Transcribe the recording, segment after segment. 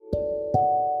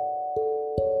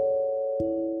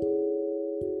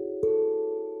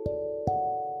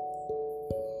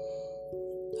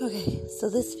So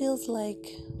this feels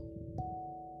like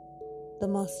the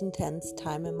most intense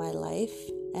time in my life,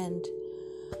 and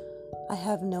I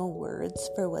have no words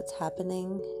for what's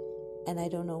happening, and I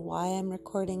don't know why I'm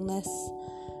recording this,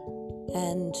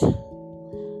 and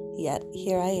yet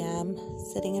here I am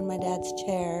sitting in my dad's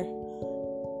chair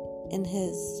in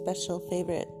his special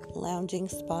favorite lounging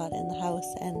spot in the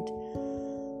house, and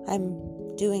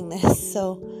I'm doing this.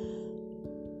 So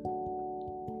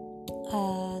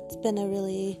it's been a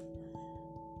really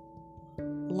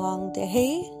long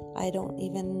day. I don't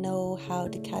even know how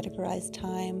to categorize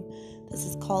time. This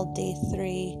is called day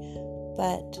 3,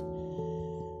 but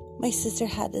my sister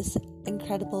had this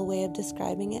incredible way of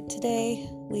describing it today.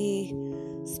 We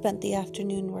spent the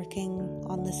afternoon working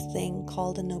on this thing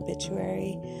called an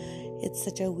obituary. It's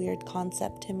such a weird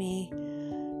concept to me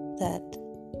that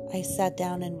I sat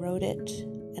down and wrote it,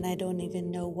 and I don't even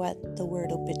know what the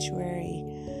word obituary,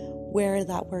 where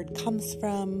that word comes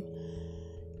from.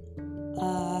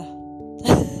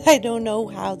 I don't know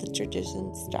how the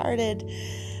tradition started,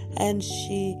 and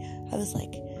I was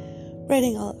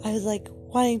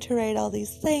wanting to write all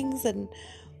these things, and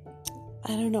I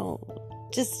don't know,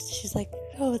 she's like,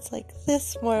 oh, it's like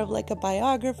this, more of like a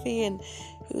biography, and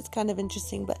it was kind of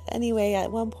interesting. But anyway,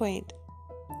 at one point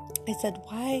I said,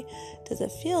 why does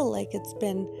it feel like it's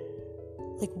been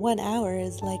like 1 hour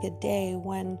is like a day,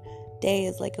 1 day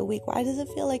is like a week? Why does it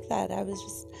feel like that? I was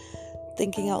just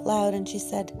thinking out loud, and she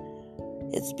said,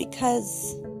 it's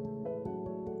because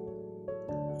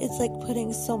it's like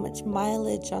putting so much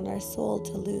mileage on our soul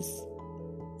to lose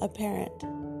a parent,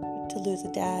 to lose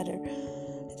a dad, or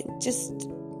I think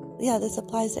this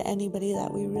applies to anybody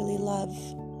that we really love.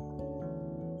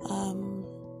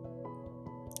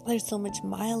 There's so much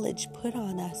mileage put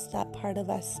on us, that part of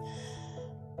us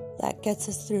that gets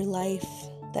us through life,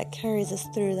 that carries us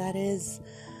through, that is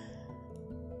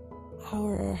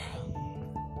our,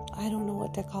 I don't know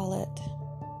what to call it.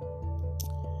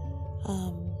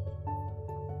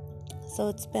 So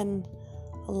it's been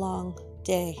a long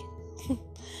day,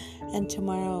 and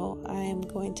tomorrow I am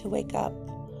going to wake up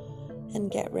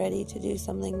and get ready to do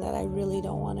something that I really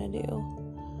don't want to do.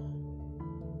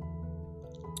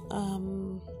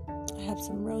 I have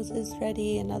some roses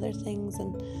ready and other things,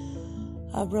 and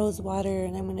rose water,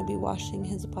 and I'm going to be washing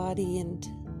his body and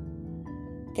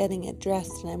getting it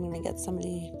dressed, and I'm going to get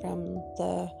somebody from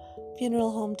the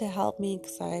funeral home to help me,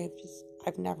 because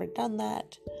I've never done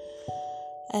that,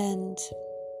 and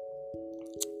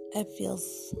it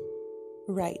feels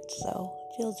right. So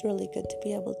it feels really good to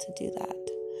be able to do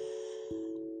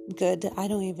that. Good. I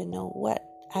don't even know what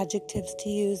adjectives to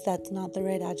use. That's not the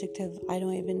right adjective. I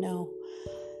don't even know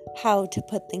how to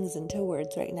put things into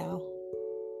words right now.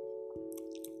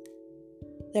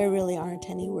 There really aren't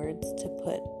any words to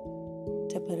put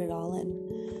it all in.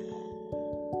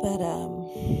 But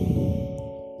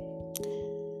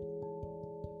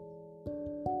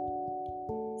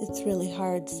it's really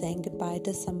hard saying goodbye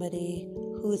to somebody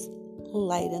whose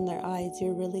light in their eyes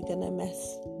you're really going to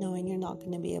miss, knowing you're not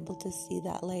going to be able to see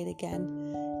that light again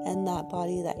and that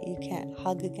body that you can't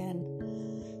hug again.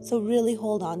 So really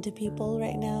hold on to people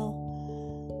right now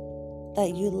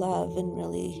that you love and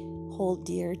really hold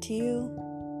dear to you.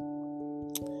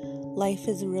 Life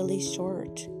is really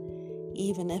short,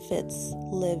 even if it's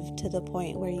lived to the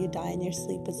point where you die in your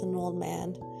sleep as an old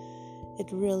man. It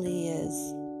really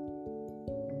is.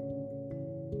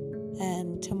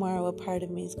 And tomorrow a part of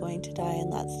me is going to die,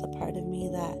 and that's the part of me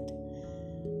that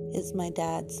is my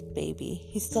dad's baby.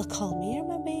 He still called me, you're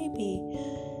my baby.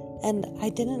 And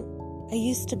I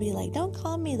used to be like, don't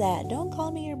call me that, don't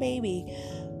call me your baby.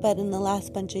 But in the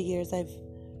last bunch of years, I've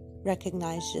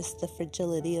recognized just the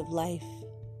fragility of life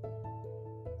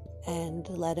and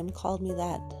let him call me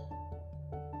that.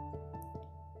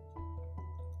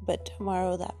 But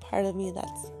tomorrow, that part of me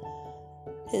that's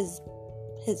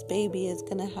his baby is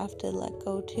gonna have to let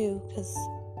go too, because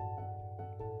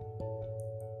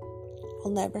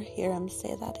I'll never hear him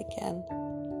say that again.